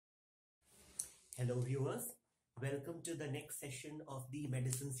Hello viewers, welcome to the next session of the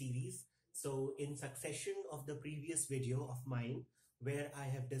medicine series. So in succession of the previous video of mine where I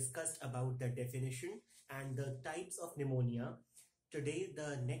have discussed about the definition and the types of pneumonia, today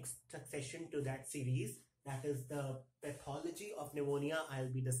the next succession to that series, that is the pathology of pneumonia,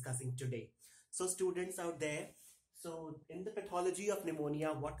 I'll be discussing today. So students out there, so in the pathology of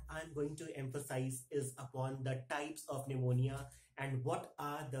pneumonia, what I'm going to emphasize is upon the types of pneumonia and what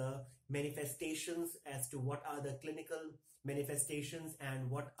are the manifestations, as to what are the clinical manifestations and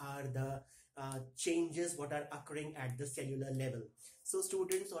what are the changes what are occurring at the cellular level. So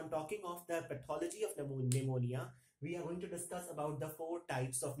students, on talking of the pathology of pneumonia, we are going to discuss about the 4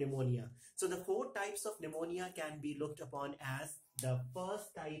 types of pneumonia. So the 4 types of pneumonia can be looked upon as the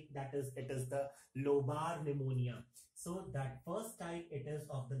first type, that is, it is the lobar pneumonia. So that first type, it is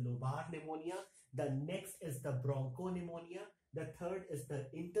of the lobar pneumonia. The next is the bronchopneumonia. The third is the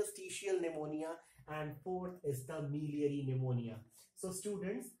interstitial pneumonia, and fourth is the miliary pneumonia. So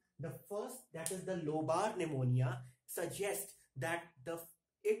students, the first, that is the lobar pneumonia, suggests that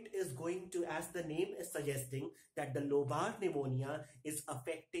it is going to, as the name is suggesting, that the lobar pneumonia is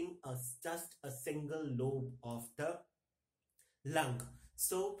affecting just a single lobe of the lung.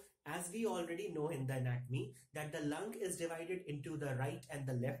 So as we already know in the anatomy, that the lung is divided into the right and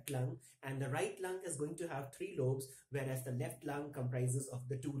the left lung, and the right lung is going to have 3 lobes, whereas the left lung comprises of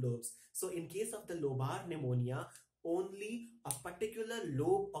the 2 lobes. So in case of the lobar pneumonia, only a particular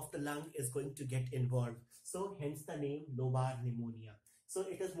lobe of the lung is going to get involved. So hence the name lobar pneumonia. So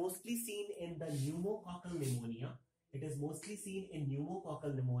it is mostly seen in the pneumococcal pneumonia. It is mostly seen in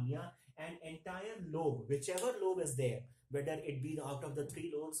pneumococcal pneumonia, and entire lobe, whichever lobe is there, whether it be out of the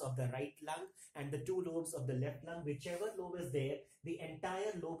 3 lobes of the right lung and the 2 lobes of the left lung, whichever lobe is there, the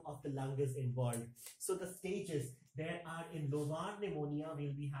entire lobe of the lung is involved. So the stages there are in lobar pneumonia,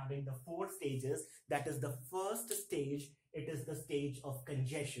 we'll be having the 4 stages. That is the first stage, it is the stage of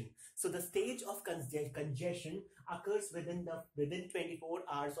congestion. So the stage of congestion occurs within 24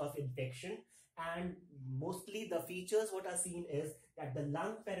 hours of infection, and mostly the features what are seen is that the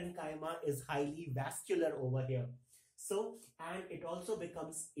lung parenchyma is highly vascular over here. So, and it also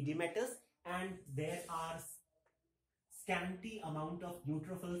becomes edematous, and there are scanty amount of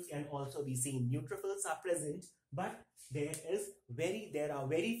neutrophils can also be seen. Neutrophils are present, but there are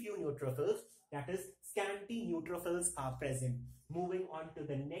very few neutrophils, that is scanty neutrophils are present. Moving on to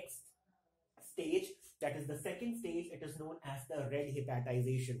the next stage, that is the second stage, it is known as the red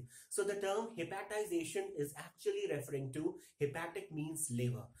hepatization. So the term hepatization is actually referring to, hepatic means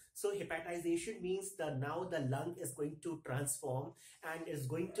liver. So hepatization means now the lung is going to transform and is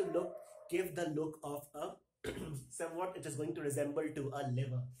going to give the look of a somewhat it is going to resemble to a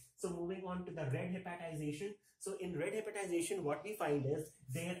liver. So moving on to the red hepatization. So in red hepatization, what we find is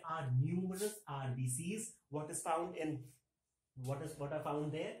there are numerous RBCs, what are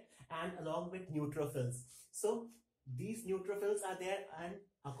found there, and along with neutrophils. So these neutrophils are there, and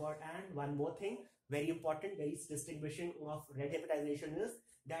one more thing, very important, very distinguishing of red hepatization is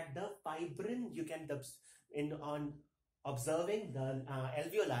that the fibrin, you can on observing the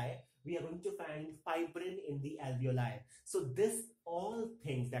alveoli, we are going to find fibrin in the alveoli. So this all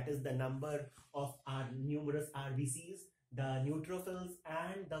things, that is the number of our numerous RBCs, the neutrophils,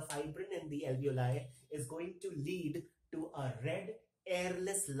 and the fibrin in the alveoli is going to lead to a red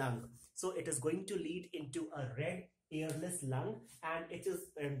airless lung. So it is going to lead into a red airless lung, and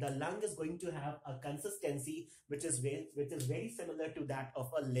the lung is going to have a consistency which is very similar to that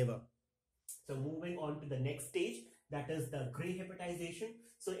of a liver. So moving on to the next stage, that is the gray hepatization.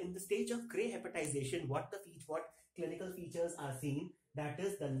 So in the stage of gray hepatization, what clinical features are seen, that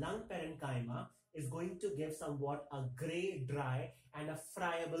is the lung parenchyma is going to give somewhat a gray, dry, and a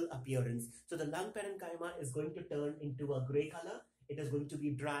friable appearance. So the lung parenchyma is going to turn into a gray color. It is going to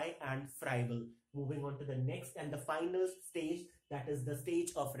be dry and friable. Moving on to the next and the final stage, that is the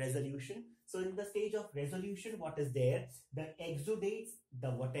stage of resolution. So in the stage of resolution, what is there? The exudates,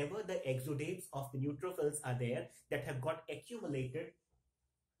 whatever the exudates of the neutrophils are there that have got accumulated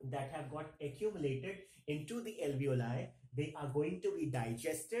into the alveoli, they are going to be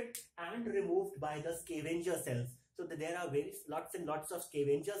digested and removed by the scavenger cells. So there are lots and lots of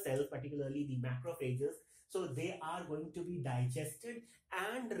scavenger cells, particularly the macrophages. So they are going to be digested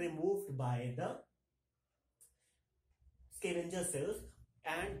and removed by the scavenger cells,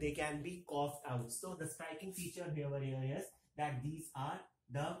 and they can be coughed out. So the striking feature here is that these are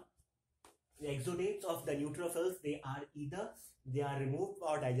the exudates of the neutrophils. They are removed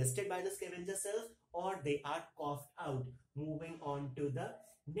or digested by the scavenger cells, or they are coughed out. Moving on to the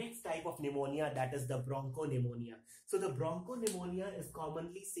next type of pneumonia, that is the bronchopneumonia. So the bronchopneumonia is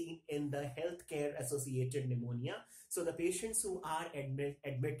commonly seen in the healthcare associated pneumonia. So the patients who are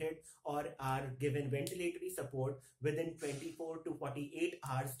admitted or are given ventilatory support within 24 to 48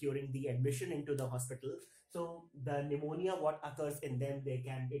 hours during the admission into the hospital. So the pneumonia, what occurs in them,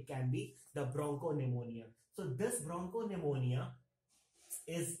 it can be the bronchopneumonia. So this bronchopneumonia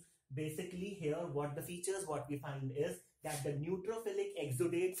is basically here what the features what we find is that the neutrophilic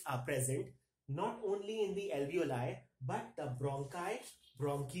exudates are present not only in the alveoli but the bronchi,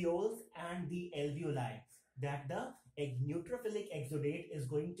 bronchioles and the alveoli, that the neutrophilic exudate is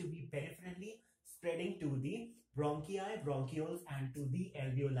going to be peripherally spreading to the bronchi, bronchioles and to the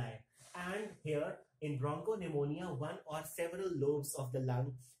alveoli. And here in bronchopneumonia, one or several lobes of the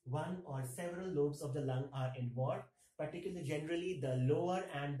lung are involved. Particularly, generally, the lower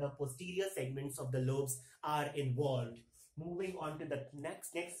and the posterior segments of the lobes are involved. Moving on to the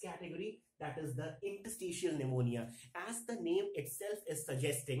next category, that is the interstitial pneumonia. As the name itself is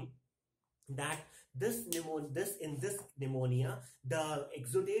suggesting, that in this pneumonia, the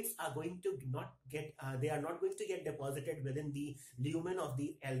exudates are going to not get deposited within the lumen of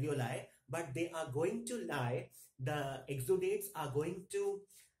the alveoli, but they are going to lie. The exudates are going to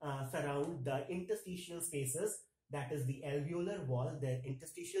surround the interstitial spaces, that is the alveolar wall. The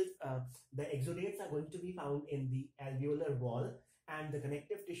interstitial, the exudates are going to be found in the alveolar wall and the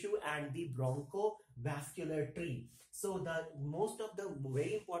connective tissue and the bronchovascular tree. So the most of the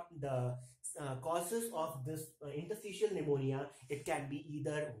very important causes of this interstitial pneumonia, it can be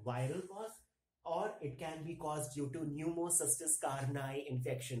either viral cause or it can be caused due to Pneumocystis carinii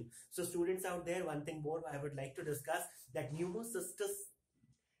infection. So students out there, one thing more I would like to discuss, that Pneumocystis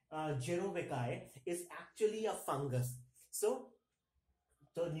jirovecii is actually a fungus. So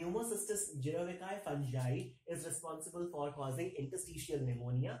Pneumocystis jirovecii fungi is responsible for causing interstitial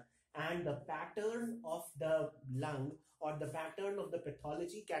pneumonia, and the pattern of the lung or the pattern of the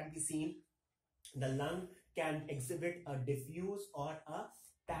pathology can be seen. The lung can exhibit a diffuse or a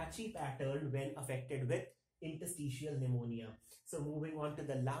patchy pattern when affected with interstitial pneumonia. So moving on to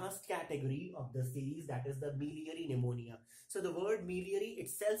the last category of the series, that is the miliary pneumonia. So the word miliary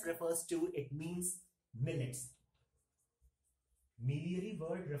itself refers to, it means millets. Miliary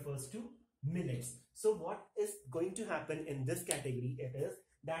word refers to millets. So what is going to happen in this category? It is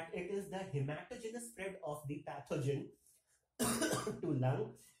that it is the hematogenous spread of the pathogen to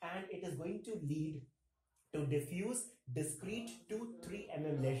lung, and it is going to lead to diffuse discrete 2-3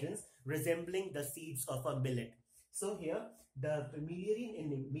 mm lesions resembling the seeds of a millet. So here the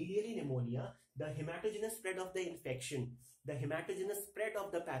miliary pneumonia, the hematogenous spread of the infection, the hematogenous spread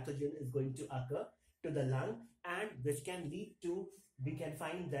of the pathogen is going to occur to the lung, and which can lead to, we can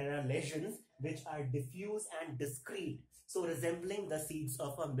find there are lesions which are diffuse and discrete, so resembling the seeds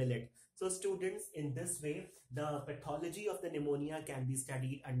of a millet. So students, in this way, the pathology of the pneumonia can be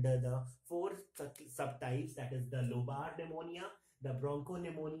studied under the 4 subtypes, that is the lobar pneumonia, the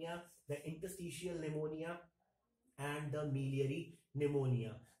bronchopneumonia, the interstitial pneumonia, and the miliary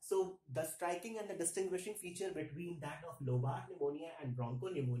pneumonia. So the striking and the distinguishing feature between that of lobar pneumonia and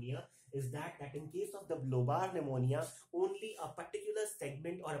bronchopneumonia is that in case of the lobar pneumonia, only a particular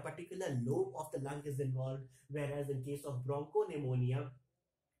segment or a particular lobe of the lung is involved, whereas in case of bronchopneumonia,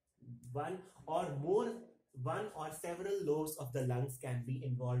 one or several lobes of the lungs can be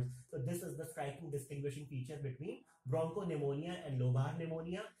involved. So this is the striking distinguishing feature between bronchopneumonia and lobar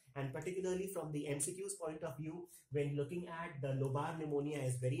pneumonia. And particularly from the MCQ's point of view, when looking at the lobar pneumonia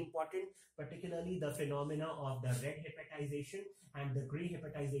is very important, particularly the phenomena of the red hepatization and the gray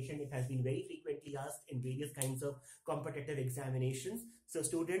hepatization. It has been very frequently asked in various kinds of competitive examinations. So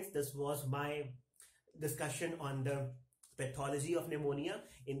students, this was my discussion on the pathology of pneumonia.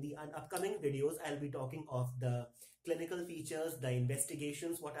 In the upcoming videos, I'll be talking of the clinical features, the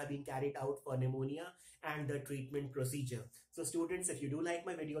investigations, what are being carried out for pneumonia, and the treatment procedure. So students, if you do like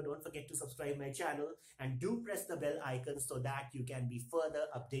my video, don't forget to subscribe my channel and do press the bell icon so that you can be further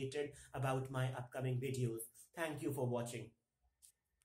updated about my upcoming videos. Thank you for watching.